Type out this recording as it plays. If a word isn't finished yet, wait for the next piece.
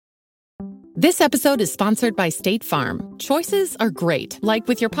This episode is sponsored by State Farm. Choices are great. Like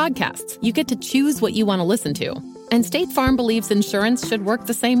with your podcasts, you get to choose what you want to listen to. And State Farm believes insurance should work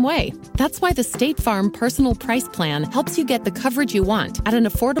the same way. That's why the State Farm Personal Price Plan helps you get the coverage you want at an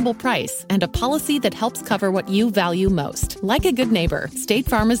affordable price and a policy that helps cover what you value most. Like a good neighbor, State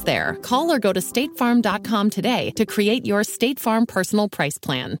Farm is there. Call or go to statefarm.com today to create your State Farm Personal Price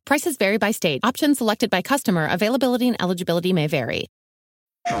Plan. Prices vary by state. Options selected by customer. Availability and eligibility may vary.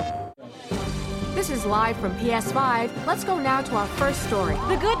 This is live from PS5. Let's go now to our first story.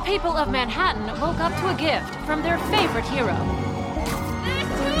 The good people of Manhattan woke up to a gift from their favorite hero.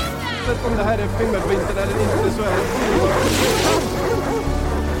 Om det här är filmvinsten eller inte så är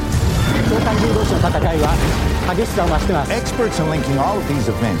det. Experts are linking all of these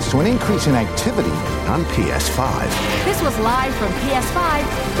events to an increase in activity on PS5. This was live from PS5,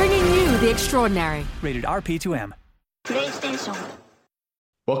 bringing you the extraordinary. Rated RP2M. PlayStation.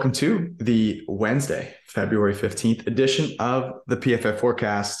 Welcome to the Wednesday, February 15th edition of the PFF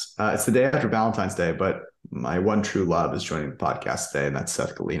Forecast. It's the day after Valentine's Day, but my one true love is joining the podcast today, and that's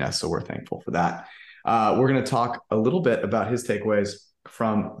Seth Galina, so we're thankful for that. We're going to talk a little bit about his takeaways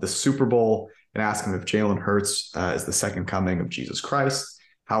from the Super Bowl and ask him if Jalen Hurts is the second coming of Jesus Christ,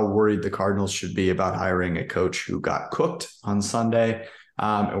 how worried the Cardinals should be about hiring a coach who got cooked on Sunday,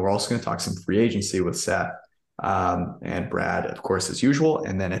 and we're also going to talk some free agency with Seth. And Brad, of course, as usual.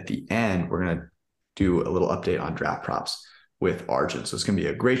 And then at the end, we're going to do a little update on draft props with Arjun. So it's going to be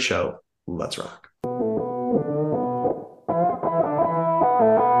a great show. Let's rock.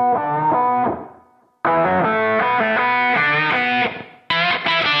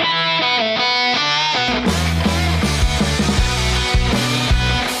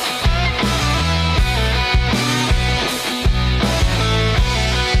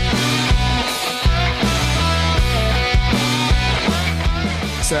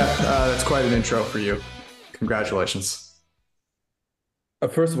 Seth, that's quite an intro for you. Congratulations.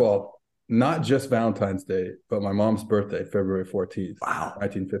 First of all, not just Valentine's Day, but my mom's birthday, February 14th, Wow.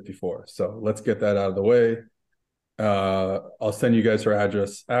 1954. So let's get that out of the way. I'll send you guys her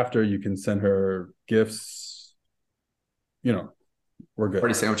address after. You can send her gifts. You know, we're good.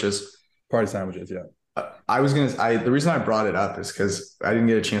 Party sandwiches. Party sandwiches, yeah. The reason I brought it up is because I didn't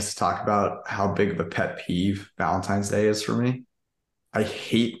get a chance to talk about how big of a pet peeve Valentine's Day is for me. I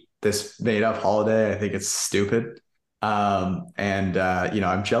hate this made-up holiday. I think it's stupid. I'm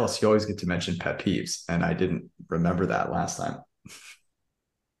jealous. You always get to mention pet peeves, and I didn't remember that last time.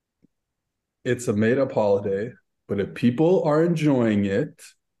 It's a made-up holiday, but if people are enjoying it,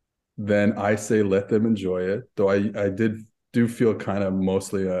 then I say let them enjoy it. Though I do feel kind of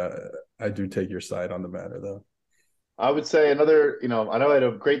mostly I do take your side on the matter, though. I would say another, I know I had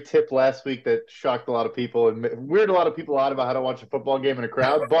a great tip last week that shocked a lot of people and weirded a lot of people out about how to watch a football game in a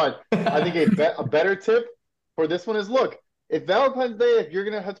crowd. But I think a better tip for this one is, look, if Valentine's Day, if you're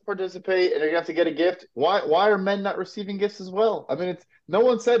going to have to participate and you're going to have to get a gift, why are men not receiving gifts as well? I mean, no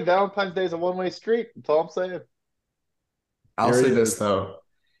one said Valentine's Day is a one-way street. That's all I'm saying. I'll say this, though.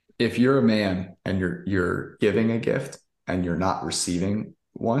 If you're a man and you're giving a gift and you're not receiving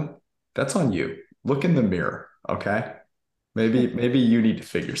one, that's on you. Look in the mirror. Okay. Maybe you need to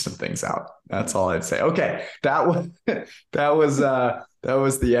figure some things out. That's all I'd say. Okay. That was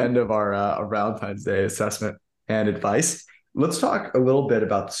the end of our Valentine's Day assessment and advice. Let's talk a little bit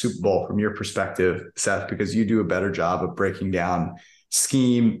about the Super Bowl from your perspective, Seth, because you do a better job of breaking down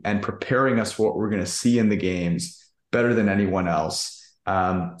scheme and preparing us for what we're going to see in the games better than anyone else.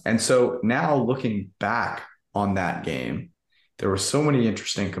 And so now looking back on that game, there were so many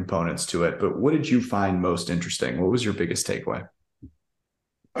interesting components to it, but what did you find most interesting? What was your biggest takeaway?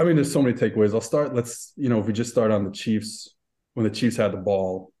 I mean, there's so many takeaways. I'll start. If we just start on the Chiefs, when the Chiefs had the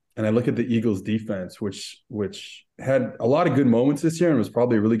ball, and I look at the Eagles defense, which had a lot of good moments this year and was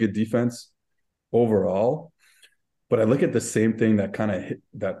probably a really good defense overall. But I look at the same thing that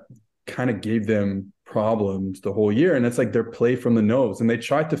kind of gave them problems the whole year. And it's like their play from the nose, and they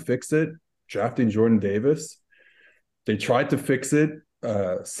tried to fix it, drafting Jordan Davis. They tried to fix it,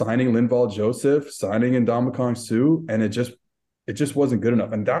 signing Linval Joseph, signing Ndamukong Suh, and it just wasn't good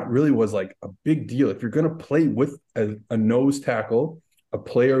enough. And that really was like a big deal. If you're going to play with a nose tackle, a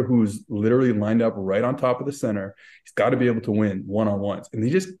player who's literally lined up right on top of the center, he's got to be able to win one-on-ones. And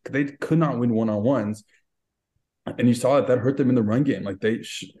they could not win one-on-ones. And you saw that hurt them in the run game. Like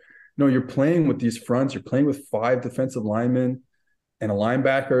you're playing with these fronts, you're playing with 5 defensive linemen and a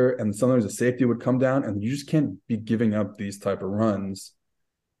linebacker, and sometimes a safety would come down, and you just can't be giving up these type of runs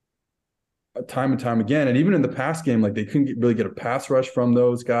time and time again. And even in the pass game, like they couldn't really get a pass rush from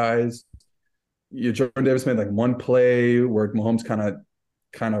those guys. Jordan Davis made like one play where Mahomes kind of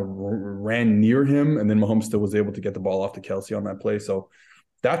kind of ran near him, and then Mahomes still was able to get the ball off to Kelsey on that play. So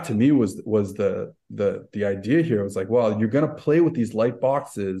that to me was the idea here. It was like, well, you're going to play with these light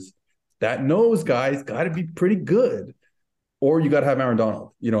boxes. That nose guy's got to be pretty good, or you got to have Aaron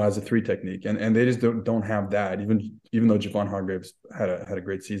Donald, as a 3 technique, and they just don't have that. Even though Javon Hargraves had a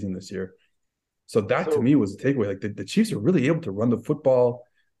great season this year, so that to me was the takeaway. Like the Chiefs are really able to run the football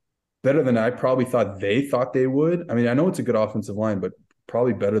better than I probably thought they would. I mean, I know it's a good offensive line, but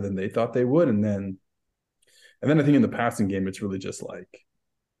probably better than they thought they would. And then I think in the passing game, it's really just like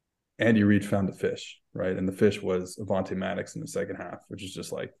Andy Reid found the fish, right? And the fish was Avonte Maddox in the second half, which is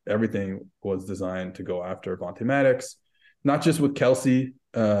just like everything was designed to go after Avonte Maddox, not just with Kelsey,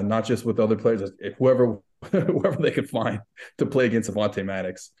 not just with other players, whoever they could find to play against Avonte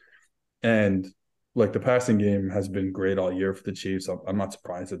Maddox. And like the passing game has been great all year for the Chiefs. I'm not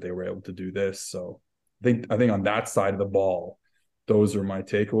surprised that they were able to do this. So I think on that side of the ball, those are my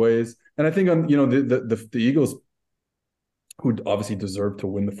takeaways. And I think on the Eagles, who obviously deserved to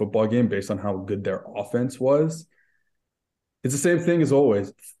win the football game based on how good their offense was, it's the same thing as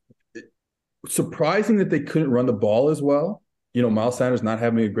always. Surprising that they couldn't run the ball as well. Miles Sanders not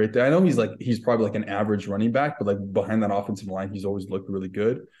having a great day. I know he's probably like an average running back, but like behind that offensive line, he's always looked really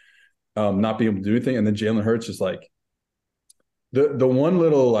good. Not being able to do anything. And then Jalen Hurts is like the one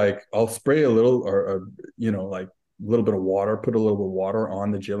little, like, I'll spray a little or like a little bit of water, put a little bit of water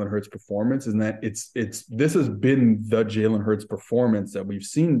on the Jalen Hurts performance, and that this has been the Jalen Hurts performance that we've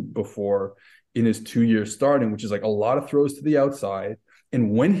seen before in his 2 years starting, which is like a lot of throws to the outside.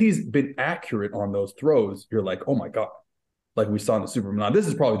 And when he's been accurate on those throws, you're like, oh my God, like we saw in the Super Bowl. Now, this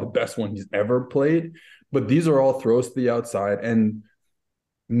is probably the best one he's ever played, but these are all throws to the outside. And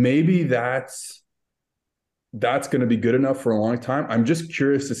maybe that's going to be good enough for a long time. I'm just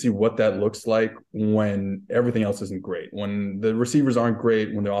curious to see what that looks like when everything else isn't great, when the receivers aren't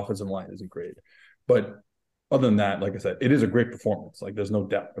great, when the offensive line isn't great. But other than that, like I said, it is a great performance. Like there's no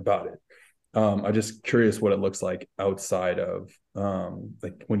doubt about it. I'm just curious what it looks like outside of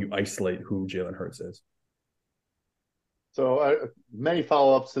like when you isolate who Jalen Hurts is. So many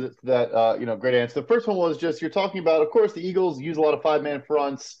follow-ups to that, great answer. The first one was just, you're talking about, of course, the Eagles use a lot of 5-man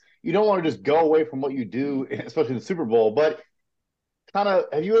fronts. You don't want to just go away from what you do, especially in the Super Bowl, but kind of,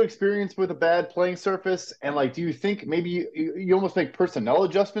 have you had experience with a bad playing surface? And like, do you think maybe you almost make personnel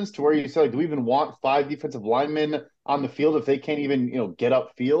adjustments to where you say, like, do we even want 5 defensive linemen on the field if they can't even, get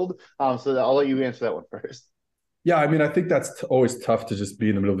upfield? So I'll let you answer that one first. Yeah, I mean, I think that's always tough to just be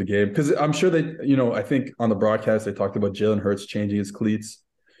in the middle of the game, because I'm sure that, I think on the broadcast, they talked about Jalen Hurts changing his cleats.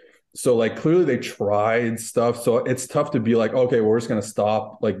 So like clearly they tried stuff. So it's tough to be like, okay, well, we're just going to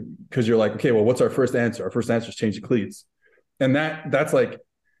stop. Like, because you're like, okay, well, what's our first answer? Our first answer is change the cleats. And that's like,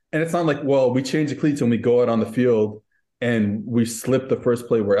 and it's not like, well, we change the cleats and we go out on the field and we slip the first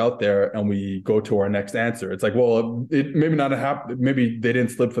play we're out there and we go to our next answer. It's like, well, it maybe not happen. Maybe they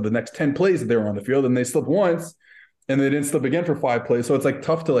didn't slip for the next 10 plays that they were on the field, and they slipped once and they didn't slip again for 5 plays. So it's like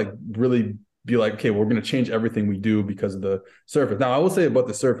tough to like really be like, okay, we're going to change everything we do because of the surface. Now, I will say about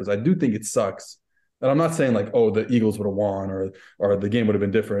the surface, I do think it sucks. And I'm not saying like, oh, the Eagles would have won or the game would have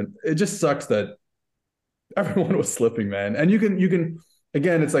been different. It just sucks that everyone was slipping, man. And you can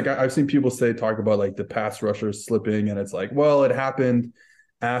again, it's like I've seen people talk about like the pass rushers slipping, and it's like, well, it happened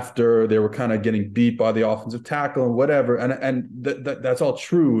after they were kind of getting beat by the offensive tackle and whatever. And that's all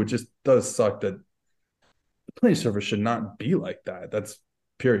true. It just does suck that the playing surface should not be like that. That's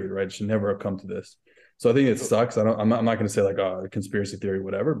period, right? It should never have come to this. So I think it sucks. I'm not going to say like a conspiracy theory,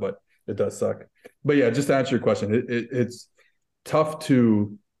 whatever, but it does suck. But yeah, just to answer your question, it's tough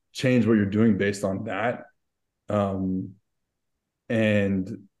to change what you're doing based on that. And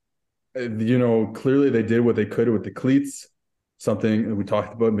clearly they did what they could with the cleats, something we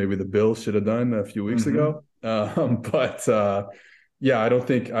talked about maybe the Bills should have done a few weeks ago. Yeah, I don't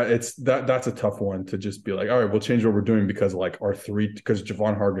think it's that's a tough one to just be like, all right, we'll change what we're doing because like because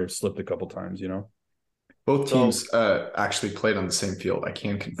Javon Hargraves slipped a couple times, Both teams actually played on the same field. I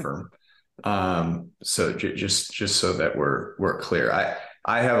can confirm. So just so that we're clear,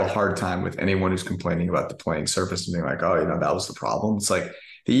 I have a hard time with anyone who's complaining about the playing surface and being like, oh, that was the problem. It's like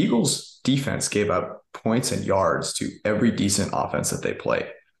the Eagles defense gave up points and yards to every decent offense that they played.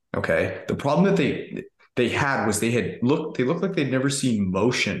 Okay. The problem that they had was they looked like they'd never seen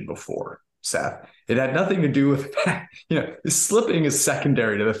motion before, Seth. It had nothing to do with that. Slipping is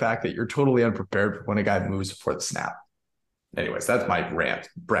secondary to the fact that you're totally unprepared when a guy moves before the snap. Anyways, that's my rant.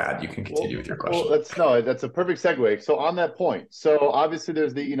 Brad, you can continue with your question. That's a perfect segue. So on that point, so obviously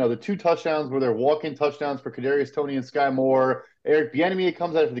there's the 2 touchdowns where they're walk-in touchdowns for Kadarius Toney and Sky Moore. Eric Bieniemy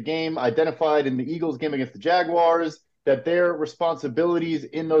comes out for the game, identified in the Eagles game against the Jaguars. that their responsibilities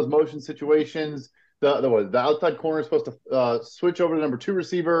in those motion situations, the outside corner is supposed to switch over to number 2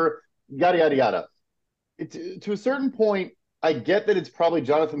 receiver, yada, yada, yada. To a certain point, I get that it's probably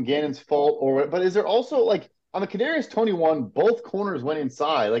Jonathan Gannon's fault, but is there also, like, on the Kadarius Toney one, both corners went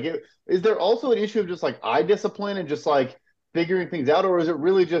inside. Like, is there also an issue of just like eye discipline and just like figuring things out, or is it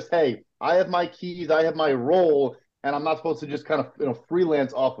really just, hey, I have my keys, I have my role, and I'm not supposed to just kind of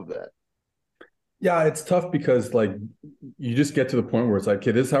freelance off of that? Yeah, it's tough because like you just get to the point where it's like,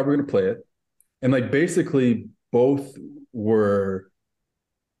 okay, this is how we're going to play it, and like basically both were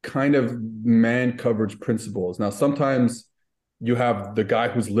kind of man coverage principles. Now sometimes you have the guy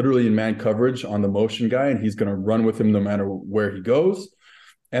who's literally in man coverage on the motion guy, and he's going to run with him no matter where he goes.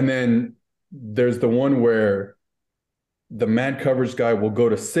 And then there's the one where the man coverage guy will go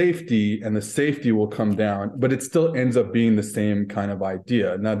to safety and the safety will come down, but it still ends up being the same kind of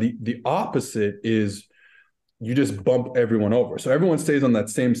idea. Now, the opposite is you just bump everyone over. So everyone stays on that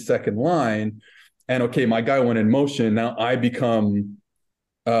same second line. And okay, my guy went in motion. Now I become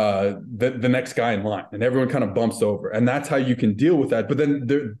the next guy in line, and everyone kind of bumps over, and that's how you can deal with that. But then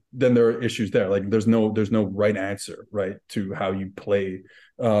there are issues there. Like there's no right answer, right, to how you play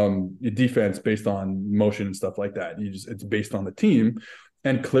defense based on motion and stuff like that. It's based on the team,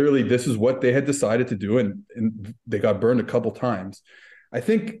 and clearly this is what they had decided to do, and they got burned a couple times. I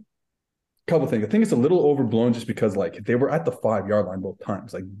think a couple things. I think it's a little overblown just because like they were at the 5-yard line both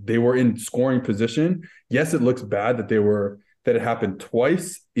times. Like they were in scoring position. Yes, it looks bad that it happened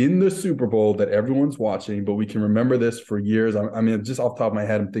twice in the Super Bowl that everyone's watching, but we can remember this for years. I mean, just off the top of my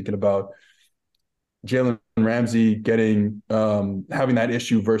head, I'm thinking about Jalen Ramsey getting having that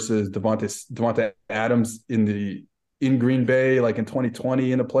issue versus Devontae Adams in Green Bay, like in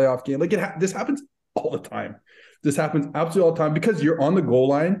 2020 in a playoff game. Like this happens all the time. This happens absolutely all the time because you're on the goal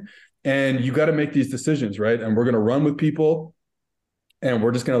line and you got to make these decisions, right? And we're going to run with people. And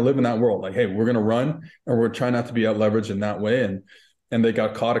we're just going to live in that world. Like, hey, we're going to run and we're trying not to be out leveraged in that way. And they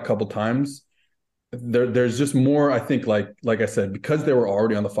got caught a couple times. There's just more, I think, like I said, because they were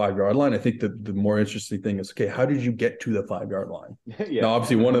already on the 5-yard line, I think the more interesting thing is, okay, how did you get to the 5-yard line? Yeah. Now,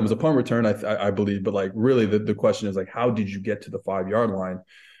 obviously one of them was a punt return, I believe, but like really the question is like, how did you get to the 5-yard line?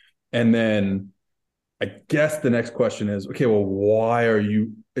 And then I guess the next question is, okay, well, why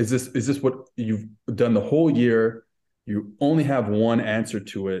is this what you've done the whole year? You only have one answer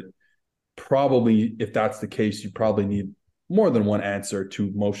to it. Probably, if that's the case, you probably need more than one answer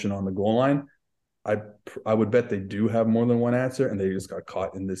to motion on the goal line. I would bet they do have more than one answer, and they just got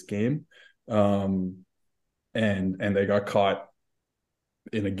caught in this game, and they got caught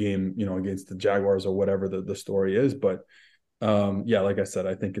in a game, against the Jaguars or whatever the story is. But yeah, like I said,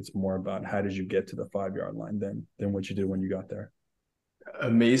 I think it's more about how did you get to the 5-yard line than what you did when you got there.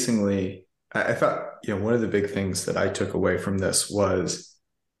 Amazingly, I thought, one of the big things that I took away from this was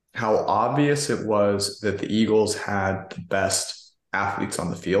how obvious it was that the Eagles had the best athletes on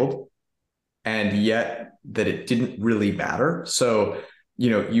the field, and yet that it didn't really matter. So,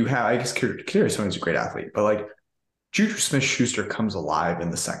 you have, I guess, Kadarius Toney's a great athlete, but like Juju Smith-Schuster comes alive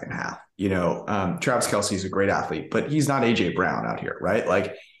in the second half. Travis Kelce's a great athlete, but he's not A.J. Brown out here, right?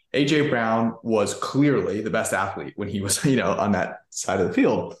 Like A.J. Brown was clearly the best athlete when he was, on that side of the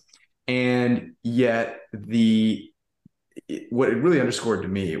field. And yet what it really underscored to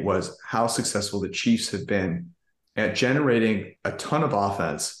me was how successful the Chiefs have been at generating a ton of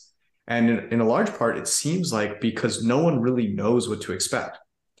offense. And in a large part, it seems like because no one really knows what to expect.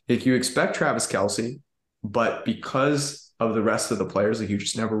 If you expect Travis Kelce, but because of the rest of the players, like you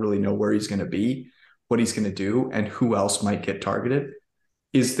just never really know where he's going to be, what he's going to do, and who else might get targeted.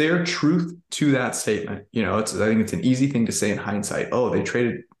 Is there truth to that statement? I think it's an easy thing to say in hindsight. Oh, they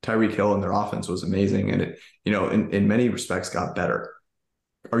traded Tyreek Hill and their offense was amazing. And it, in many respects got better.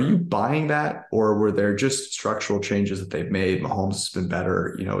 Are you buying that, or were there just structural changes that they've made? Mahomes has been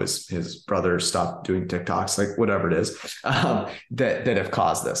better. His brother stopped doing TikToks, like whatever it is, that have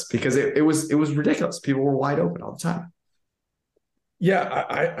caused this, because it was ridiculous. People were wide open all the time.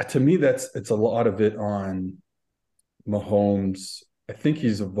 Yeah. To me, it's a lot of it on Mahomes. I think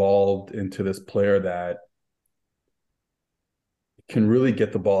he's evolved into this player that can really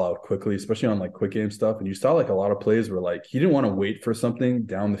get the ball out quickly, especially on like quick game stuff. And you saw like a lot of plays where like he didn't want to wait for something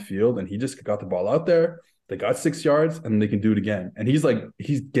down the field, and he just got the ball out there. They got 6 yards and they can do it again. And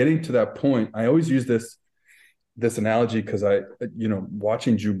he's getting to that point. I always use this analogy because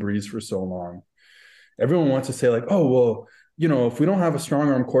watching Drew Brees for so long, everyone wants to say like, oh, well, if we don't have a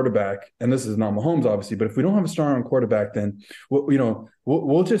strong arm quarterback, and this is not Mahomes, obviously, but if we don't have a strong arm quarterback, then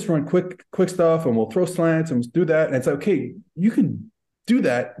we'll just run quick stuff, and we'll throw slants and we'll do that. And it's like, okay, you can do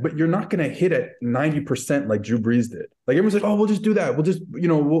that, but you're not going to hit at 90% like Drew Brees did. Like everyone's like, oh, we'll just do that. We'll just,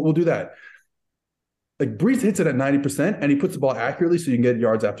 we'll do that. Like Brees hits it at 90% and he puts the ball accurately so you can get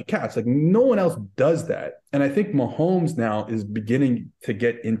yards after catch. Like no one else does that. And I think Mahomes now is beginning to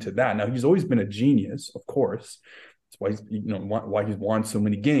get into that. Now he's always been a genius, of course. That's why he's won so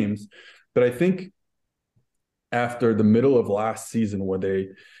many games. But I think after the middle of last season where they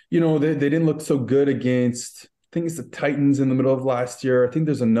didn't look so good against, I think it's the Titans in the middle of last year. I think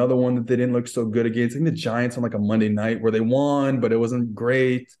there's another one that they didn't look so good against. I think the Giants on like a Monday night where they won, but it wasn't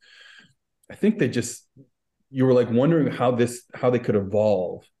great. I think you were like wondering how they could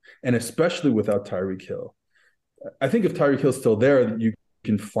evolve, and especially without Tyreek Hill. I think if Tyreek Hill's still there, you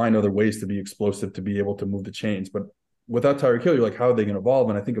can find other ways to be explosive, to be able to move the chains. But without Tyreek Hill, you're like, how are they going to evolve?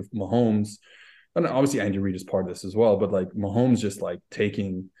 And I think if Mahomes, and obviously Andy Reid is part of this as well, but like Mahomes just like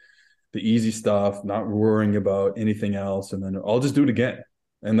taking the easy stuff, not worrying about anything else, and then I'll just do it again.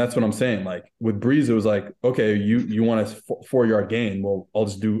 And that's what I'm saying. Like with Brees, it was like, okay, you want a 4-yard gain. Well, I'll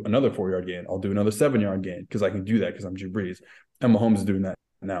just do another 4-yard gain. I'll do another 7-yard gain because I can do that because I'm Drew Brees. And Mahomes is doing that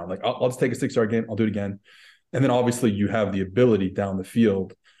now. Like I'll just take a 6-yard gain. I'll do it again. And then obviously you have the ability down the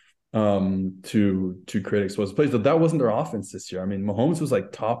field to create explosive plays. But that wasn't their offense this year. I mean, Mahomes was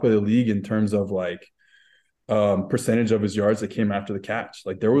like top of the league in terms of like percentage of his yards that came after the catch.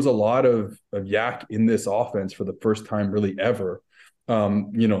 Like there was a lot of yak in this offense for the first time really ever.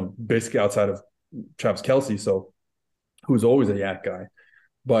 Basically outside of Travis Kelce, so who's always a yak guy.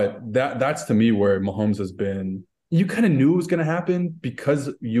 But that's to me where Mahomes has been. You kind of knew it was going to happen because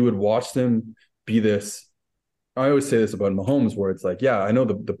you had watched him be this. I always say this about Mahomes, where it's like, yeah, I know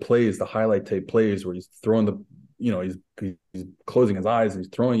the plays, the highlight tape plays where he's throwing he's closing his eyes and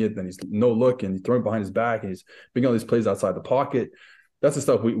he's throwing it, then he's no look and he's throwing behind his back and he's making all these plays outside the pocket. That's the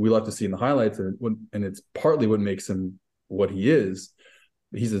stuff we love to see in the highlights, and it's partly what makes him what he is.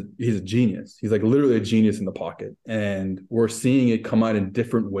 He's a genius. He's like literally a genius in the pocket. And we're seeing it come out in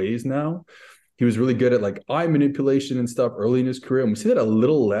different ways now. He was really good at like eye manipulation and stuff early in his career. And we see that a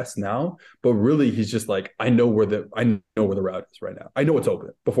little less now, but really he's just like, I know where the route is right now. I know it's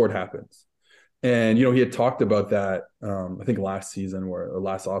open before it happens. And, he had talked about that, I think last season or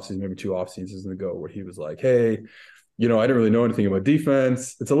last offseason, maybe 2 off seasons ago, where he was like, hey, I didn't really know anything about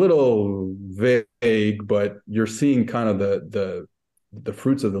defense. It's a little vague, but you're seeing kind of the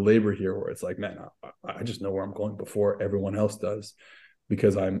fruits of the labor here, where it's like, man, I just know where I'm going before everyone else does,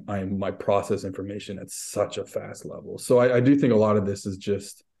 because my process information at such a fast level. So I do think a lot of this is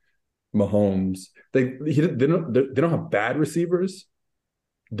just Mahomes. They don't have bad receivers.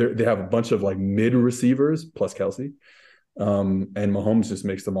 They have a bunch of like mid receivers plus Kelce, and Mahomes just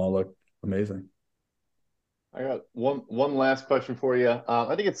makes them all look amazing. I got one last question for you.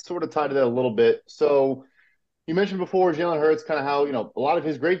 I think it's sort of tied to that a little bit. So you mentioned before Jalen Hurts, kind of how, a lot of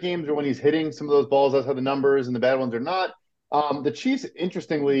his great games are when he's hitting some of those balls outside the numbers and the bad ones are not. The Chiefs,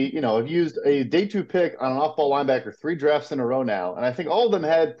 interestingly, have used a day 2 pick on an off-ball linebacker 3 drafts in a row now. And I think all of them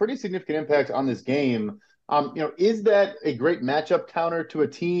had pretty significant impact on this game. Is that a great matchup counter to a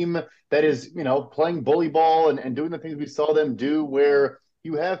team that is, playing bully ball and doing the things we saw them do, where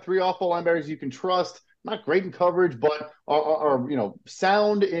you have 3 off-ball linebackers you can trust, not great in coverage, but are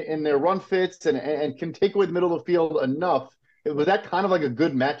sound in their run fits and can take away the middle of the field enough? Was that kind of like a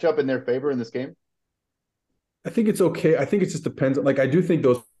good matchup in their favor in this game? I think it's okay. I think it just depends. Like, I do think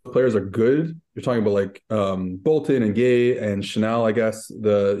those players are good. You're talking about like Bolton and Gay and Chanel, I guess,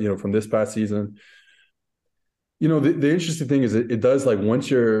 from this past season. The interesting thing is it does, like,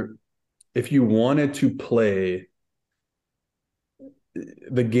 if you wanted to play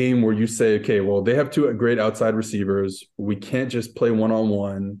the game where you say, okay, well, they have 2 great outside receivers. We can't just play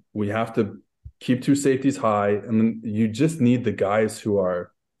one-on-one. We have to keep 2 safeties high. And then you just need the guys who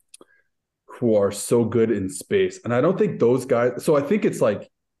are so good in space. And I don't think those guys, so I think it's like,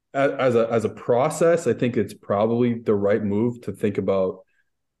 as a process, I think it's probably the right move to think about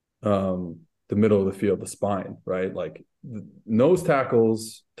the middle of the field, the spine, right? Like nose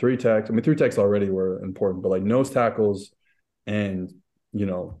tackles, 3 techs. I mean, 3 techs already were important, but like nose tackles and,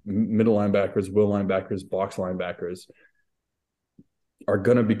 middle linebackers, will linebackers, box linebackers are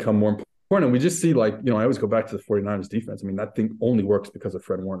going to become more important. And we just see, like, I always go back to the 49ers defense. I mean, that thing only works because of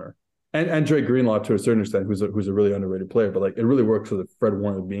Fred Warner and Dre Greenlaw to a certain extent, who's a really underrated player, but like it really works with Fred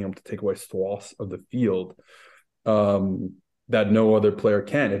Warner being able to take away swaths of the field that no other player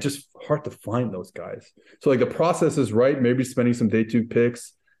can. It's just hard to find those guys. So like the process is right. Maybe spending some day 2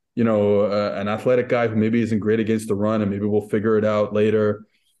 picks, an athletic guy who maybe isn't great against the run, and maybe we'll figure it out later.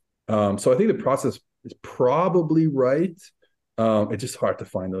 So I think the process is probably right. It's just hard to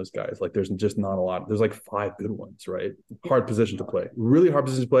find those guys. Like there's just not a lot. There's like 5 good ones, right? Hard position to play. Really hard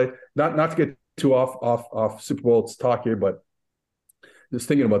position to play. Not to get too off Super Bowl talk here, but just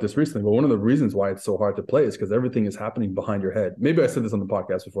thinking about this recently. But one of the reasons why it's so hard to play is because everything is happening behind your head. Maybe I said this on the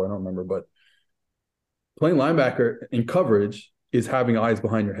podcast before. I don't remember, but playing linebacker in coverage is having eyes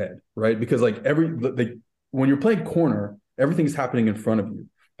behind your head, right? Because like when you're playing corner, everything's happening in front of you.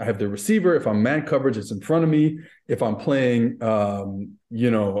 I have the receiver. If I'm man coverage, it's in front of me. If I'm playing,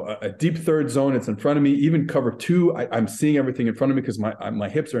 a deep third zone, it's in front of me. Even cover 2, I'm seeing everything in front of me because my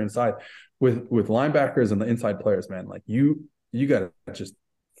hips are inside. With linebackers and the inside players, man, like you got to just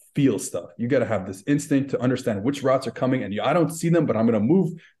feel stuff. You got to have this instinct to understand which routes are coming. And I don't see them, but I'm going to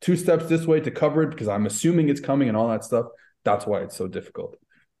move 2 steps this way to cover it because I'm assuming it's coming and all that stuff. That's why it's so difficult.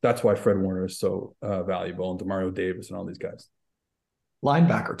 That's why Fred Warner is so valuable, and Demario Davis and all these guys.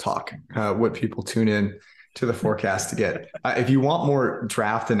 Linebacker talk, what people tune in to the forecast to get. If you want more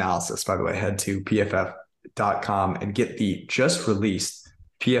draft analysis, by the way, head to pff.com and get the just released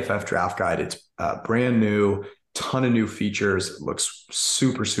PFF draft guide. It's brand new, ton of new features. It looks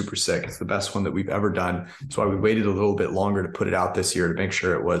super, super sick. It's the best one that we've ever done. That's why we waited a little bit longer to put it out this year to make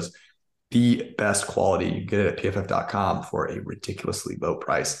sure it was the best quality. You can get it at pff.com for a ridiculously low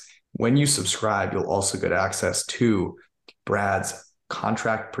price. When you subscribe, you'll also get access to Brad's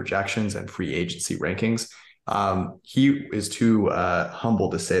contract projections and free agency rankings. He is too humble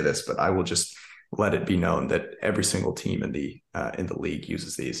to say this, but I will just let it be known that every single team in the league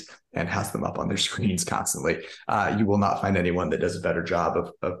uses these and has them up on their screens constantly. You will not find anyone that does a better job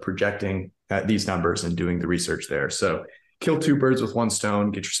of projecting these numbers and doing the research there. So kill 2 birds with one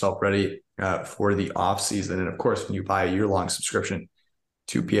stone, get yourself ready for the off season. And of course, when you buy a year-long subscription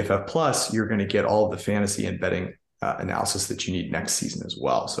to PFF Plus, you're going to get all of the fantasy and betting analysis that you need next season as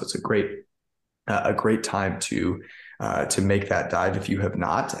well. So it's a great time to make that dive if you have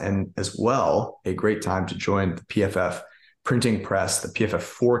not, and as well, a great time to join the PFF printing press, the PFF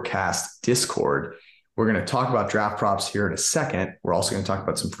forecast Discord. We're going to talk about draft props here in a second. We're also going to talk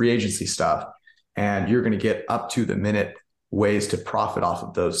about some free agency stuff, and you're going to get up to the minute ways to profit off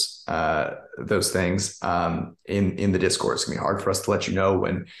of those things in the Discord. It's gonna be hard for us to let you know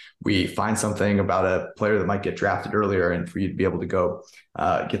when we find something about a player that might get drafted earlier, and for you to be able to go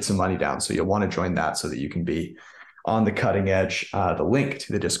get some money down. So you'll want to join that so that you can be on the cutting edge. The link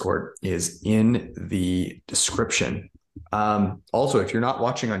to the Discord is in the description. Also, if you're not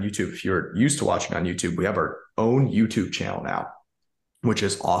watching on YouTube, if you're used to watching on YouTube, we have our own YouTube channel now, which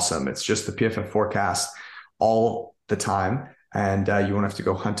is awesome. It's just the PFF forecast all the time. And you won't have to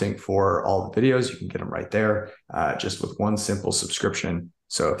go hunting for all the videos. You can get them right there, just with one simple subscription.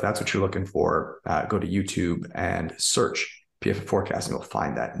 So if that's what you're looking for, go to YouTube and search PFF Forecast, and you'll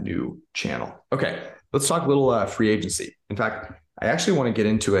find that new channel. Okay, let's talk a little free agency. In fact, I actually want to get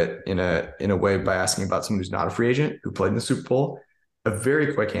into it in a way by asking about someone who's not a free agent who played in the Super Bowl. A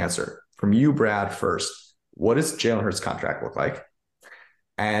very quick answer from you, Brad, first. What does Jalen Hurts' contract look like?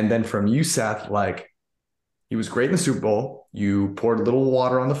 And then from you, Seth, he was great in the Super Bowl. You poured a little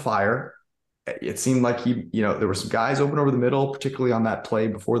water on the fire. It seemed like there were some guys open over the middle, particularly on that play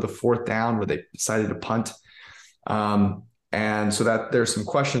before the 4th down where they decided to punt. And so that there's some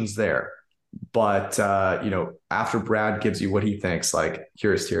questions there. But, after Brad gives you what he thinks,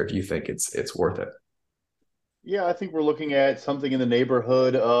 curious to hear if you think it's worth it. Yeah, I think we're looking at something in the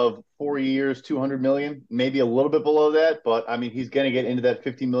neighborhood of 4 years, $200 million, maybe a little bit below that. But, he's going to get into that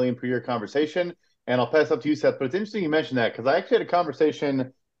 $50 million per year conversation. And I'll pass up to you, Seth. But it's interesting you mentioned that, because I actually had a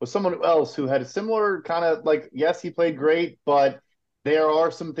conversation with someone else who had a similar kind of yes, he played great, but there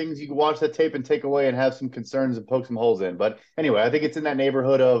are some things you can watch that tape and take away and have some concerns and poke some holes in. But anyway, I think it's in that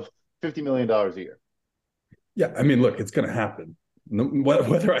neighborhood of $50 million a year. Yeah, look, it's going to happen.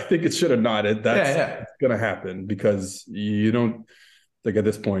 Whether I think it should or not, it's going to happen, because you don't at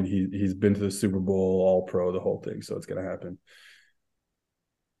this point he's been to the Super Bowl, All Pro, the whole thing, so it's going to happen.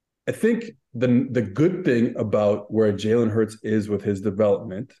 I think the good thing about where Jalen Hurts is with his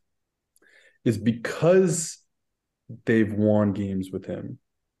development is because they've won games with him,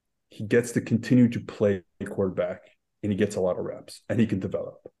 he gets to continue to play quarterback, and he gets a lot of reps, and he can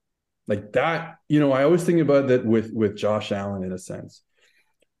develop. Like that, I always think about that with Josh Allen in a sense.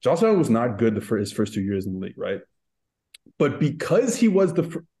 Josh Allen was not good his first 2 years in the league, right? But because he was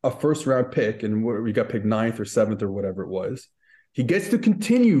a first-round pick, and we got picked 9th or 7th or whatever it was, he gets to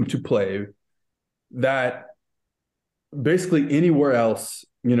continue to play that basically anywhere else,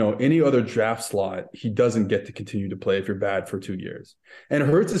 any other draft slot, he doesn't get to continue to play if you're bad for 2 years. And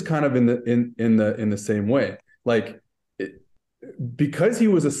Hurts is kind of in the same way. Because he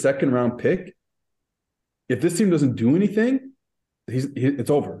was a second-round pick, if this team doesn't do anything, it's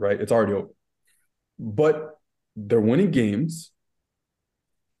over, right? It's already over. But they're winning games.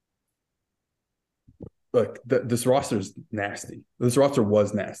 Look, this roster is nasty. This roster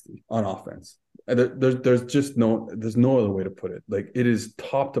was nasty on offense. And there's no other way to put it. Like, it is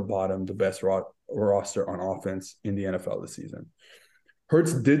top to bottom the best roster on offense in the NFL this season.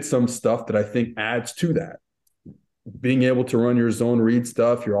 Hurts did some stuff that I think adds to that. Being able to run your zone read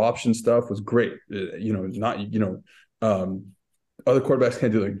stuff, your option stuff was great. It's not, other quarterbacks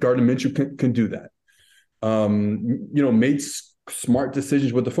can't do that. Gardner Minshew can do that. Made smart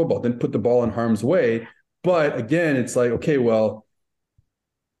decisions with the football, didn't put the ball in harm's way. But again, it's like, okay, well,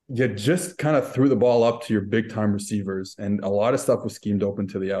 you just kind of threw the ball up to your big time receivers, and a lot of stuff was schemed open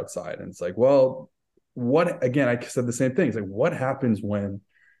to the outside. And it's like, well, again, I said the same thing. It's like, what happens when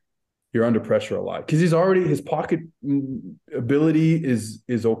you're under pressure a lot? Because his pocket ability is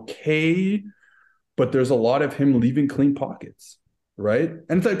okay, but there's a lot of him leaving clean pockets, right?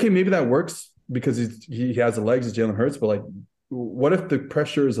 And it's like, okay, maybe that works because he has the legs of Jalen Hurts, but like, what if the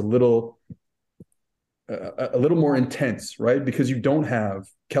pressure is a little more intense, right? Because you don't have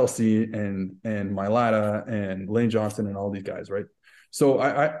Kelsey and Mailata and Lane Johnson and all these guys, right? So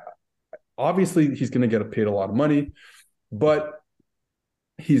I obviously he's going to get paid a lot of money, but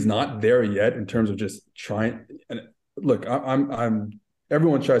he's not there yet in terms of just trying. And look, I'm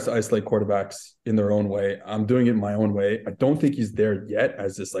everyone tries to isolate quarterbacks in their own way. I'm doing it my own way. I don't think he's there yet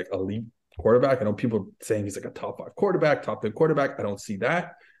as this like elite quarterback. I know people saying he's like a top 5 quarterback, top 10 quarterback. I don't see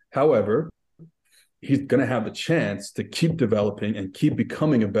that. However, he's going to have the chance to keep developing and keep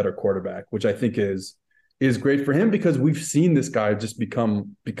becoming a better quarterback, which I think is great for him, because we've seen this guy just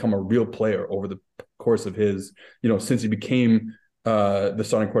become a real player over the course of his, since he became the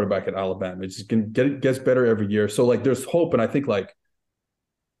starting quarterback at Alabama. It just gets better every year. So like, there's hope. And I think like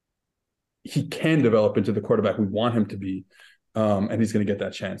he can develop into the quarterback we want him to be. And he's going to get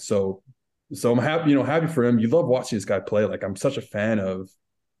that chance. So I'm happy for him. You love watching this guy play. Like, I'm such a fan of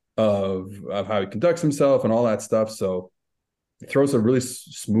how he conducts himself and all that stuff. So he throws a really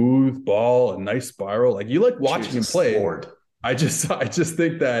smooth ball, a nice spiral. Like, you like watching him play. Lord. I just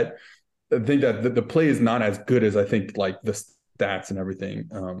think that the play is not as good as I think like the stats and everything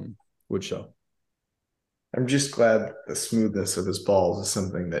would show. I'm just glad the smoothness of his balls is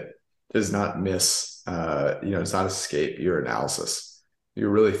something that does not miss, does not escape your analysis. You're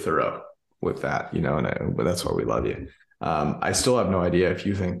really thorough with that, and that's why we love you. I still have no idea if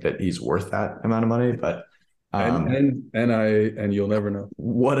you think that he's worth that amount of money, but and you'll never know.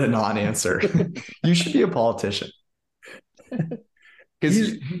 What a non-answer. You should be a politician.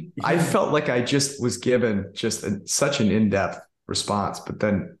 Because I felt like I just was given such an in-depth response, but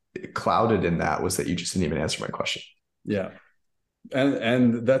then clouded in that was that you just didn't even answer my question. Yeah.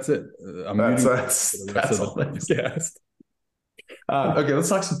 And that's it. That's all that okay, let's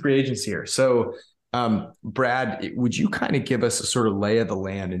talk some free agents here. So Brad, would you kind of give us a sort of lay of the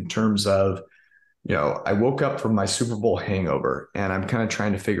land in terms of, I woke up from my Super Bowl hangover and I'm kind of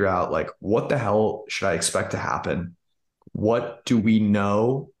trying to figure out like, what the hell should I expect to happen? What do we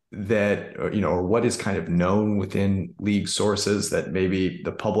know that, or what is kind of known within league sources that maybe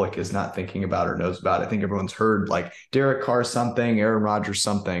the public is not thinking about or knows about? I think everyone's heard like Derek Carr something, Aaron Rodgers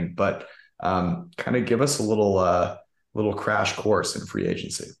something, but kind of give us a little crash course in free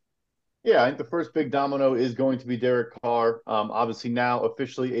agency. Yeah, I think the first big domino is going to be Derek Carr. Obviously now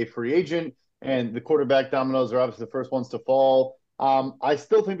officially a free agent, and the quarterback dominoes are obviously the first ones to fall. I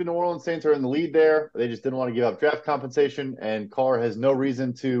still think the New Orleans Saints are in the lead there. They just didn't want to give up draft compensation, and Carr has no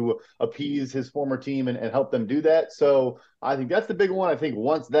reason to appease his former team and help them do that. So I think that's the big one. I think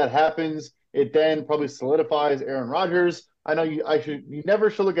once that happens, it then probably solidifies Aaron Rodgers. I know you never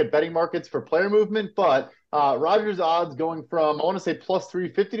should look at betting markets for player movement, but Rodgers' odds going from, I want to say plus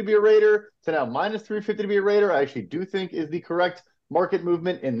 350 to be a Raider to now minus 350 to be a Raider, I actually do think is the correct market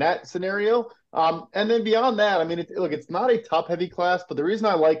movement in that scenario. And then beyond that, I mean, it's not a top-heavy class, but the reason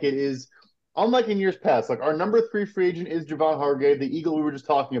I like it is, unlike in years past, like our number 3 free agent is Javon Hargrave, the Eagle we were just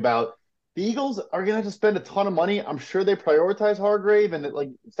talking about. The Eagles are going to have to spend a ton of money. I'm sure they prioritize Hargrave, and like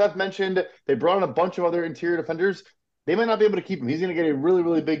Seth mentioned, they brought in a bunch of other interior defenders. They might not be able to keep him. He's going to get a really,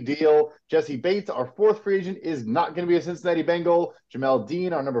 really big deal. Jesse Bates, our 4th free agent, is not going to be a Cincinnati Bengal. Jamel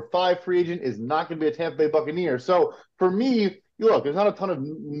Dean, our number 5 free agent, is not going to be a Tampa Bay Buccaneer. So for me, look, there's not a ton of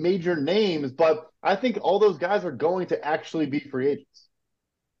major names, but I think all those guys are going to actually be free agents.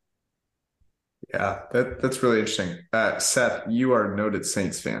 Yeah, that's really interesting. Seth, you are a noted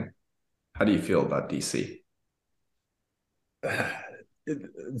Saints fan. How do you feel about DC?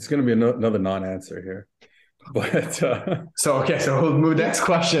 It's going to be another non-answer here. But so we'll move next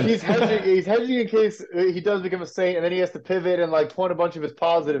question. He's hedging. He's hedging in case he does become a Saint, and then he has to pivot and like point a bunch of his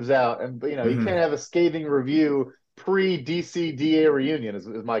positives out. And you can't have a scathing review pre-DCDA reunion. Is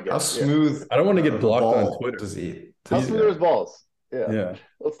my guess. How smooth? I don't want to get blocked on Twitter. How smooth are his balls? Yeah.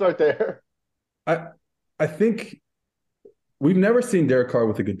 Let's start there. I think we've never seen Derek Carr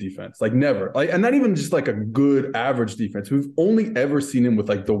with a good defense, like never, like, and not even just like a good average defense. We've only ever seen him with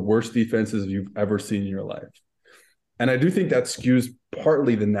like the worst defenses you've ever seen in your life. And I do think that skews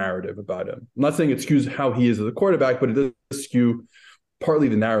partly the narrative about him. I'm not saying it skews how he is as a quarterback, but it does skew partly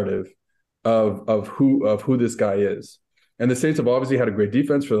the narrative of who this guy is. And the Saints have obviously had a great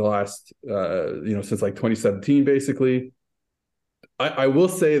defense for the last, since like 2017, basically. I will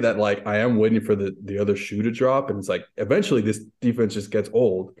say that like I am waiting for the other shoe to drop, and it's like eventually this defense just gets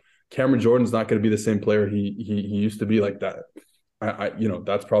old. Cameron Jordan's not going to be the same player he used to be like that.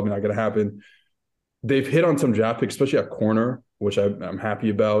 That's probably not going to happen. They've hit on some draft picks, especially at corner, which I'm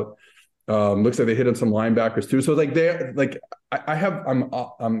happy about. Looks like they hit on some linebackers too. So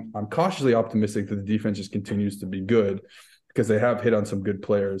I'm cautiously optimistic that the defense just continues to be good because they have hit on some good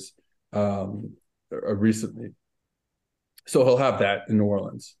players recently. So he'll have that in New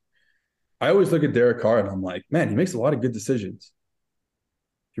Orleans. I always look at Derek Carr and I'm like, man, he makes a lot of good decisions.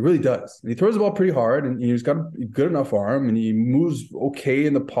 He really does. And he throws the ball pretty hard, and he's got a good enough arm, and he moves okay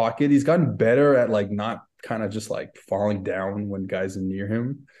in the pocket. He's gotten better at like not kind of just like falling down when guys are near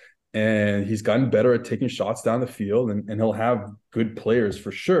him. And he's gotten better at taking shots down the field, and he'll have good players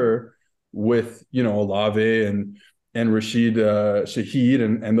for sure with, Olave and Rashid Shaheed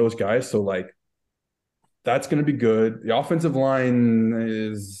and those guys. So like, that's going to be good. The offensive line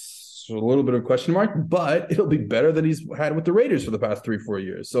is a little bit of a question mark, but it'll be better than he's had with the Raiders for the past 3-4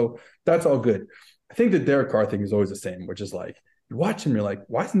 years. So that's all good. I think the Derek Carr thing is always the same, which is like, you watch him, you're like,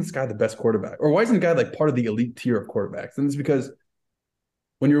 why isn't this guy the best quarterback? Or why isn't the guy like part of the elite tier of quarterbacks? And it's because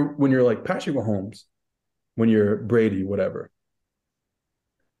when you're like Patrick Mahomes, when you're Brady, whatever,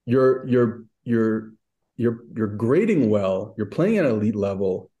 you're grading well, you're playing at an elite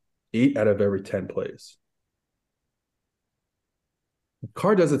level 8 out of every 10 plays.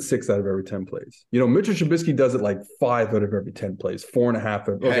 Carr does it 6 out of every 10 plays. Mitchell Trubisky does it like 5 out of every 10 plays,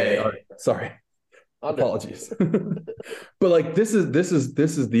 4.5. Okay, all right, sorry, apologies. But like this is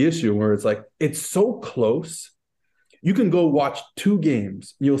the issue where it's like it's so close. You can go watch 2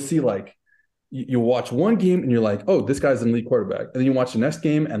 games. You'll see like you'll watch one game and you're like, oh, this guy's an elite quarterback, and then you watch the next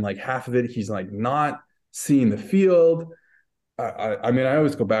game and like half of it he's like not seeing the field. I mean, I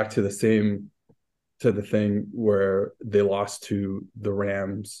always go back to the thing where they lost to the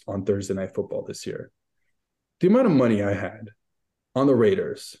Rams on Thursday Night Football this year. The amount of money I had on the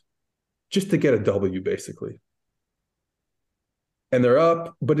Raiders just to get a W, basically. And they're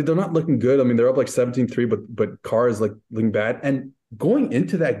up, but they're not looking good. I mean, they're up like 17-3, but Carr is like looking bad. And going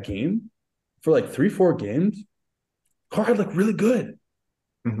into that game for like 3-4 games, Carr had looked really good.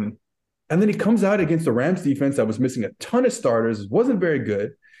 Mm-hmm. And then he comes out against the Rams defense that was missing a ton of starters, wasn't very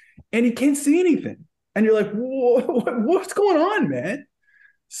good, and he can't see anything. And you're like, what's going on, man?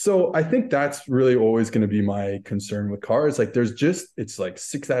 So I think that's really always going to be my concern with Carr. It's like it's like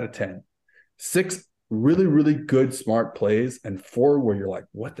 6 out of 10. 6 really, really good, smart plays, and 4 where you're like,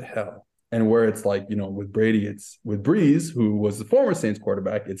 what the hell? And where it's like, with Brady, it's with Breeze, who was the former Saints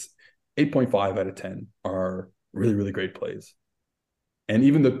quarterback, it's 8.5 out of 10 are really, really great plays. And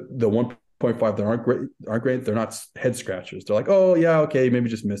even the 1.5 that aren't great, they're not head scratchers. They're like, oh yeah, okay, maybe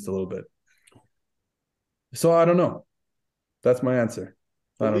just missed a little bit. So I don't know. That's my answer.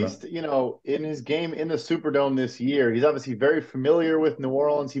 At least, in his game in the Superdome this year, he's obviously very familiar with New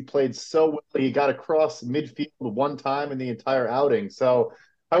Orleans. He played so well. He got across midfield one time in the entire outing. So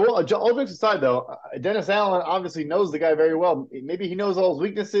all jokes aside, though, Dennis Allen obviously knows the guy very well. Maybe he knows all his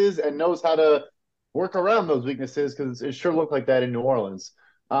weaknesses and knows how to work around those weaknesses, because it sure looked like that in New Orleans.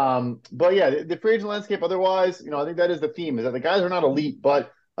 But yeah, the free agent landscape otherwise, I think that is the theme, is that the guys are not elite,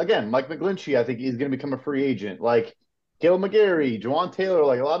 but again, Mike McGlinchey, I think, is going to become a free agent. Like Caleb McGarry, Juwan Taylor,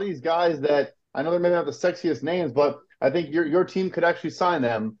 like a lot of these guys that I know they're maybe not the sexiest names, but I think your team could actually sign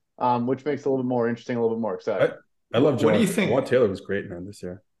them, which makes it a little bit more interesting, a little bit more exciting. I love Juwan. What do you think? Juwan Taylor was great, man, this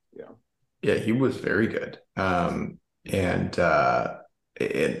year. Yeah, he was very good.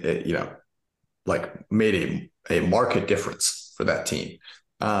 Like made a market difference for that team.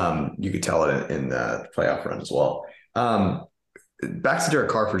 You could tell it in the playoff run as well. Back to Derek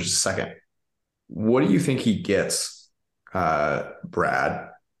Carr for just a second. What do you think he gets, Brad?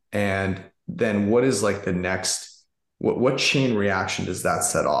 And then what is like the next, what chain reaction does that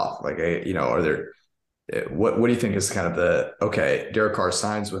set off? Like, are there, what do you think is kind of okay, Derek Carr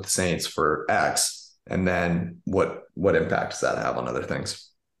signs with the Saints for X. And then what impact does that have on other things?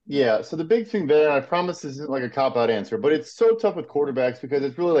 Yeah, so the big thing there, and I promise this isn't like a cop-out answer, but it's so tough with quarterbacks because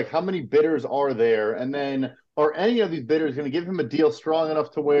it's really like how many bidders are there? And then are any of these bidders going to give him a deal strong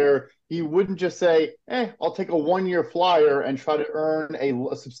enough to where he wouldn't just say, I'll take a 1-year flyer and try to earn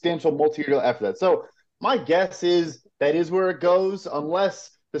a substantial multi-year deal after that. So my guess is that is where it goes, unless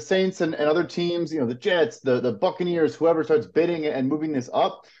the Saints and other teams, the Jets, the Buccaneers, whoever starts bidding and moving this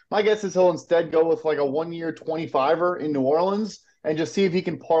up. My guess is he'll instead go with like a 1-year 25-er in New Orleans and just see if he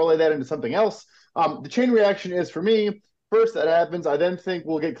can parlay that into something else. The chain reaction is, for me, first that happens. I then think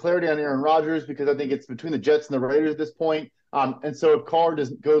we'll get clarity on Aaron Rodgers because I think it's between the Jets and the Raiders at this point. And so if Carr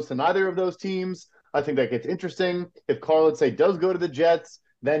goes to neither of those teams, I think that gets interesting. If Carr, let's say, does go to the Jets,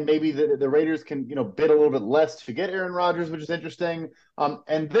 then maybe the Raiders can bid a little bit less to get Aaron Rodgers, which is interesting.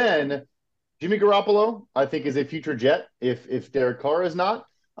 And then Jimmy Garoppolo, I think, is a future Jet if Derek Carr is not.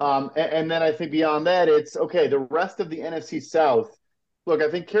 And then I think beyond that, it's okay. The rest of the NFC South, look,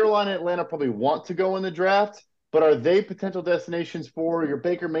 I think Carolina and Atlanta probably want to go in the draft, but are they potential destinations for your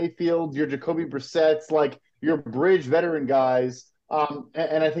Baker Mayfield, your Jacoby Brissett's, like your bridge veteran guys?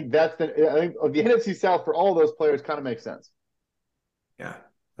 And I think I think the NFC South for all of those players kind of makes sense. Yeah,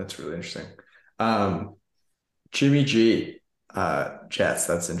 that's really interesting. Jimmy G, Jets,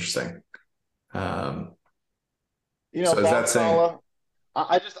 that's interesting. So is that saying?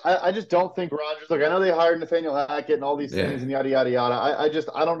 I just don't think Rodgers. Look, I know they hired Nathaniel Hackett and all these things and yada yada yada.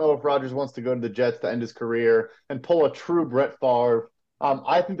 I don't know if Rodgers wants to go to the Jets to end his career and pull a true Brett Favre.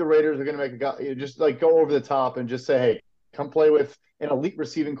 I think the Raiders are going to make a guy just like go over the top and just say, hey, come play with an elite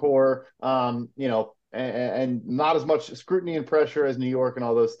receiving core. And not as much scrutiny and pressure as New York and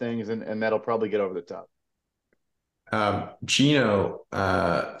all those things, and that'll probably get over the top. Geno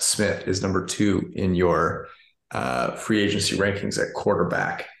Smith is number 2 in your free agency rankings at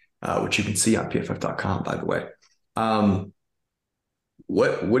quarterback, which you can see on pff.com, by the way.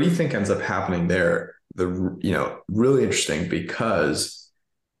 What do you think ends up happening there? Really interesting because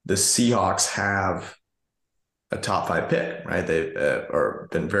the Seahawks have a top 5 pick, right? They've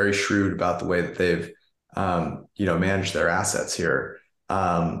been very shrewd about the way that they've managed their assets here.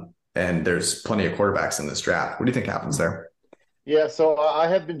 And there's plenty of quarterbacks in this draft. What do you think happens there? Yeah, so I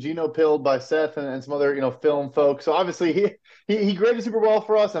have been Geno pilled by Seth and some other film folks. So obviously he graded super well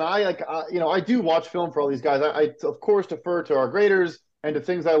for us, and I do watch film for all these guys. I of course defer to our graders and to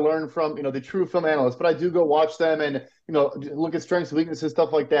things I learned from the true film analysts, but I do go watch them and look at strengths and weaknesses,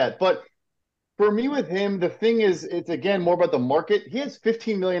 stuff like that. But for me with him, the thing is, it's again more about the market. He has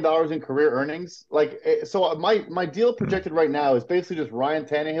 $15 million in career earnings. So my deal projected right now is basically just Ryan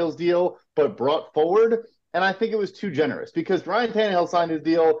Tannehill's deal, but brought forward. And I think it was too generous because Ryan Tannehill signed his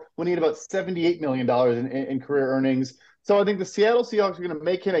deal when he had about $78 million in career earnings. So I think the Seattle Seahawks are going to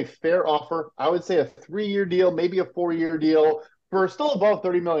make him a fair offer. I would say a 3-year deal, maybe a 4-year deal for still above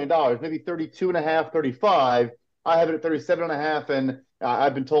 $30 million, maybe 32.5, 35. I have it at 37.5, and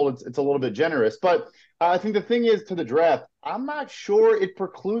I've been told it's a little bit generous. But I think the thing is, to the draft, I'm not sure it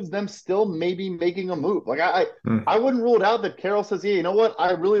precludes them still maybe making a move. I wouldn't rule it out that Carroll says, yeah, you know what,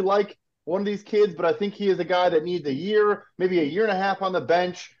 I really like one of these kids, but I think he is a guy that needs a year, maybe a year and a half on the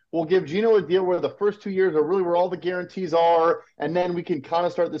bench. We'll give Geno a deal where the first 2 years are really where all the guarantees are, and then we can kind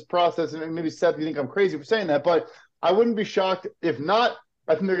of start this process. And maybe, Seth, you think I'm crazy for saying that, but I wouldn't be shocked if not.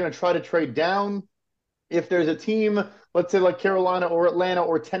 I think they're going to try to trade down. If there's a team, let's say like Carolina or Atlanta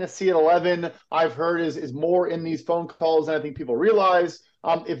or Tennessee at 11, I've heard is more in these phone calls than I think people realize.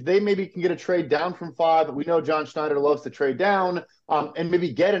 If they maybe can get a trade down from 5, we know John Schneider loves to trade down, and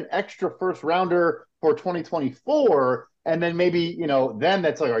maybe get an extra first rounder for 2024, and then maybe, then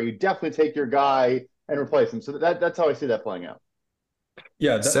that's like, you definitely take your guy and replace him. So that's how I see that playing out.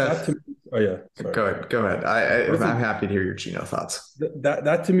 Yeah, Seth, yeah. Sorry. Go ahead. I'm happy to hear your Geno thoughts.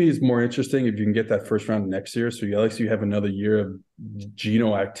 That to me is more interesting if you can get that first round next year. So you have another year of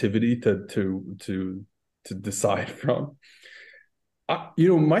Geno activity to decide from.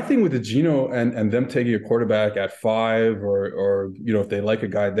 My thing with the Geno and them taking a quarterback at 5 or if they like a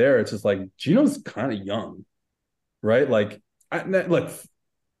guy there, it's just like Geno's kind of young, right?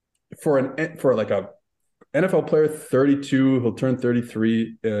 For a NFL player, 32, he'll turn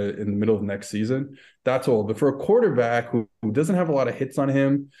 33 in the middle of next season. That's old. But for a quarterback who doesn't have a lot of hits on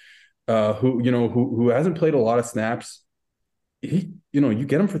him, who hasn't played a lot of snaps, you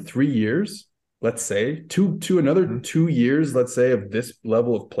get him for 3 years. Let's say another 2 years, let's say, of this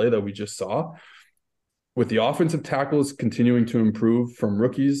level of play that we just saw, with the offensive tackles continuing to improve from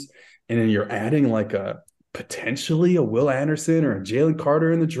rookies, and then you're adding like a potentially a Will Anderson or a Jalen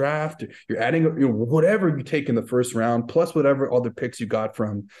Carter in the draft. You're adding, whatever you take in the first round, plus whatever other picks you got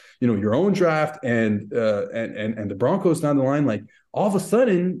from, your own draft and the Broncos down the line. Like, all of a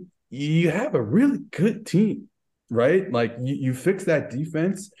sudden, you have a really good team, right? Like, you fix that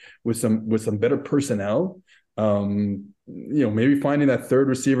defense with some better personnel. Maybe finding that third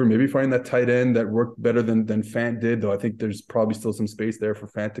receiver, maybe finding that tight end that worked better than Fant did, though I think there's probably still some space there for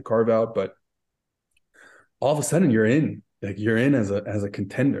Fant to carve out. But all of a sudden you're in as a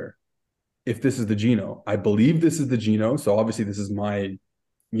contender. If this is the Geno, I believe this is the Geno. So obviously this is my,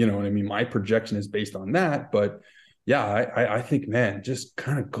 my projection is based on that. But yeah, I think, man, just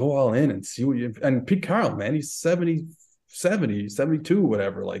kind of go all in and see and Pete Carroll, man, he's 70, 72,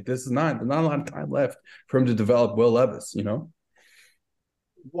 whatever. Like, this is not a lot of time left for him to develop Will Levis,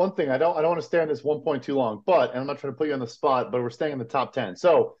 One thing, I don't want to stay on this 1 point too long, and I'm not trying to put you on the spot, but we're staying in the top 10.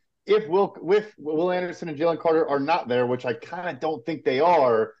 So if Will Anderson and Jalen Carter are not there, which I kind of don't think they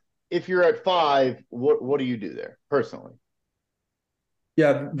are, if you're at 5, what do you do there personally?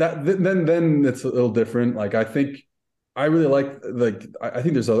 Yeah, then it's a little different. Like, I think I really I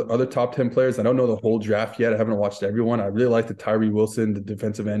think there's other top 10 players. I don't know the whole draft yet. I haven't watched everyone. I really like the Tyree Wilson, the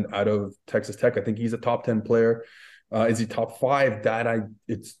defensive end out of Texas Tech. I think he's a top 10 player. Is he top 5?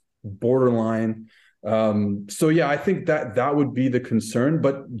 It's borderline. So yeah, I think that would be the concern.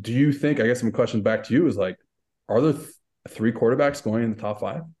 But do you think, I guess my question back to you is, like, are there 3 quarterbacks going in the top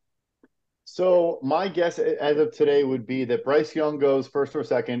 5? So my guess as of today would be that Bryce Young goes first or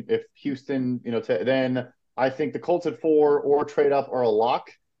second. If Houston, then I think the Colts at 4 or trade up are a lock.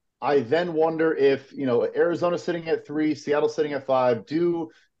 I then wonder if, Arizona sitting at 3, Seattle sitting at 5.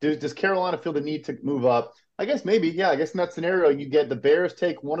 Does Carolina feel the need to move up? I guess maybe, yeah. I guess in that scenario, you get the Bears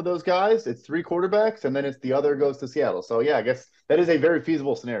take one of those guys. It's 3 quarterbacks, and then it's the other goes to Seattle. So yeah, I guess that is a very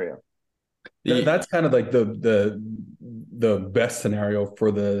feasible scenario. That's kind of like the best scenario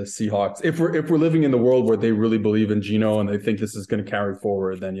for the Seahawks. If we're living in the world where they really believe in Geno and they think this is going to carry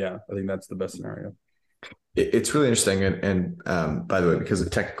forward, then yeah, I think that's the best scenario. It's really interesting. And by the way, because of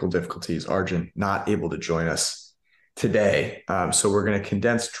technical difficulties, Arjun not able to join us today. So we're going to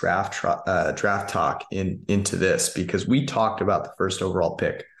condense draft talk into this, because we talked about the first overall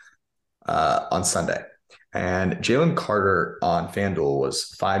pick on Sunday, and Jalen Carter on FanDuel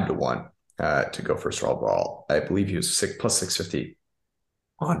was 5-1 to go first overall. I believe he was plus 650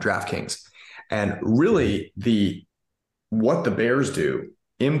 on DraftKings. And really, what the Bears do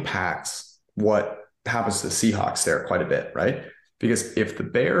impacts what happens to the Seahawks there quite a bit, right? Because if the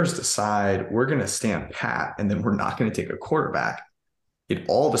Bears decide we're going to stand pat and then we're not going to take a quarterback, it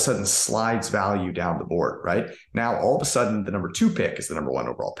all of a sudden slides value down the board, right? Now, all of a sudden, the number 2 pick is the number 1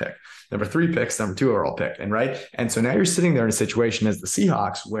 overall pick. Number 3 pick is number 2 overall pick. And so now you're sitting there in a situation as the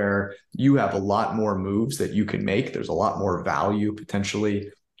Seahawks where you have a lot more moves that you can make. There's a lot more value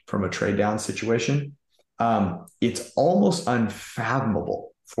potentially from a trade down situation. It's almost unfathomable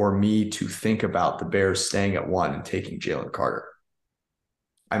for me to think about the Bears staying at 1 and taking Jalen Carter.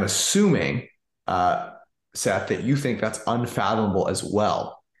 I'm assuming, Seth, that you think that's unfathomable as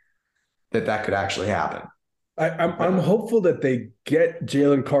well, that could actually happen. I'm hopeful that they get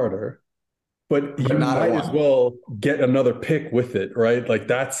Jalen Carter, but you might as well get another pick with it, right? Like,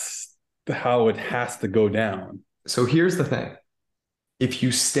 that's how it has to go down. So here's the thing. If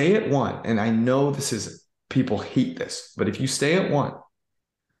you stay at 1, and I know people hate this, but if you stay at 1,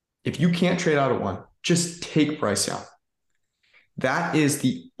 if you can't trade out at 1, just take Bryce Young. That is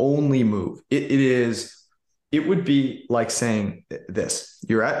the only move. It would be like saying this: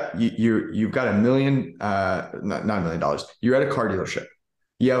 you've got $1 million, not $1 million. You're at a car dealership.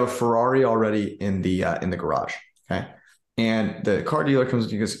 You have a Ferrari already in the garage. Okay. And the car dealer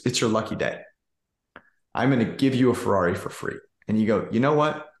comes and goes, "It's your lucky day. I'm going to give you a Ferrari for free." And you go, "You know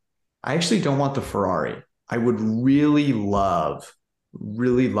what? I actually don't want the Ferrari. I would really love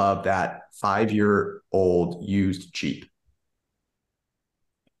that 5-year-old used Jeep."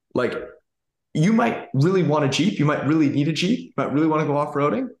 Like, you might really want a Jeep. You might really need a Jeep. You might really want to go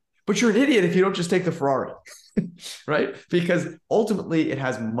off-roading, but you're an idiot if you don't just take the Ferrari, right? Because ultimately it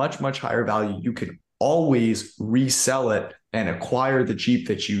has much, much higher value. You can always resell it and acquire the Jeep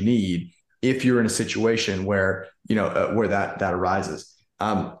that you need if you're in a situation where, where that arises.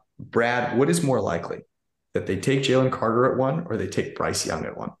 Brad, what is more likely, that they take Jalen Carter at 1 or they take Bryce Young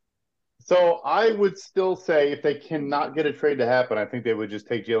at 1? So I would still say if they cannot get a trade to happen, I think they would just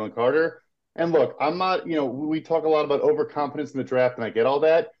take Jalen Carter. And look, I'm not, we talk a lot about overconfidence in the draft, and I get all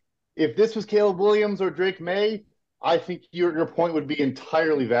that. If this was Caleb Williams or Drake May, I think your point would be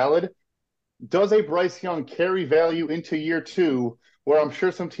entirely valid. Does a Bryce Young carry value into year 2 where I'm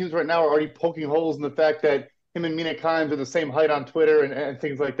sure some teams right now are already poking holes in the fact that him and Mina Kimes are the same height on Twitter and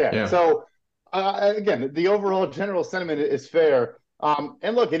things like that. Yeah. So, again, the overall general sentiment is fair.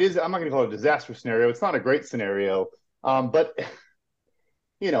 And look, it is, I'm not going to call it a disaster scenario. It's not a great scenario. But,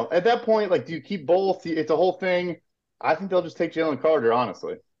 at that point, like, do you keep both? It's a whole thing. I think they'll just take Jalen Carter,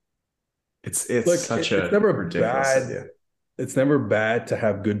 honestly. It's never ridiculous idea. It's never bad to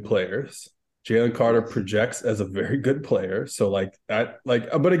have good players. Jalen Carter projects as a very good player. So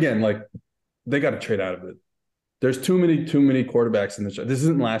but again, like, they got to trade out of it. There's too many quarterbacks in the shop. This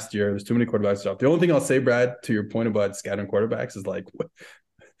isn't last year. There's too many quarterbacks in the shop. The only thing I'll say, Brad, to your point about scattering quarterbacks is like,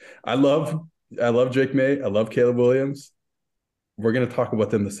 I love Drake May. I love Caleb Williams. We're going to talk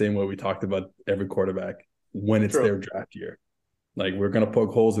about them the same way we talked about every quarterback when it's their draft year. Like, we're going to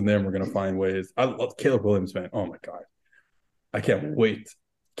poke holes in them. We're going to find ways. I love Caleb Williams, man. Oh my God. I can't wait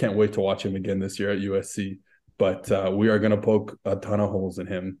to watch him again this year at USC. But we are going to poke a ton of holes in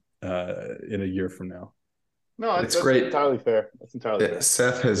him in a year from now. No, that's great. Entirely fair. That's entirely fair.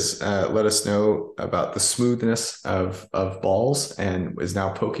 Seth has let us know about the smoothness of balls and is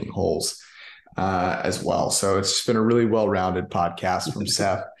now poking holes as well. So it's just been a really well-rounded podcast from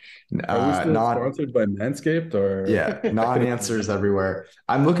Seth. Are we still sponsored by Manscaped or? Yeah, non-answers everywhere.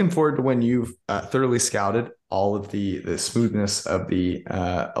 I'm looking forward to when you've thoroughly scouted all of the smoothness of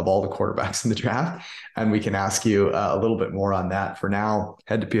of all the quarterbacks in the draft, and we can ask you a little bit more on that. For now,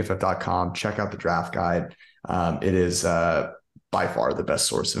 head to pff.com, check out the draft guide. It is by far the best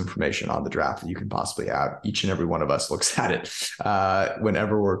source of information on the draft that you can possibly have. Each and every one of us looks at it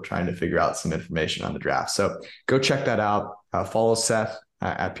whenever we're trying to figure out some information on the draft. So go check that out. Follow Seth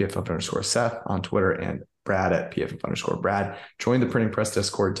at PFF_Seth on Twitter and Brad at PFF_Brad. Join the Printing Press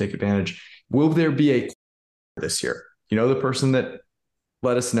Discord. Take advantage. Will there be a this year? The person that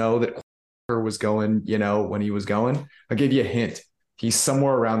let us know that was going, when he was going? I'll give you a hint. He's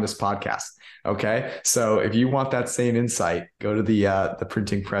somewhere around this podcast. Okay. So if you want that same insight, go to the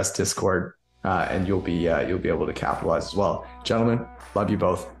Printing Press Discord and you'll be able to capitalize as well. Gentlemen, love you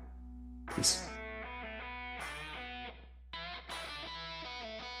both. Peace.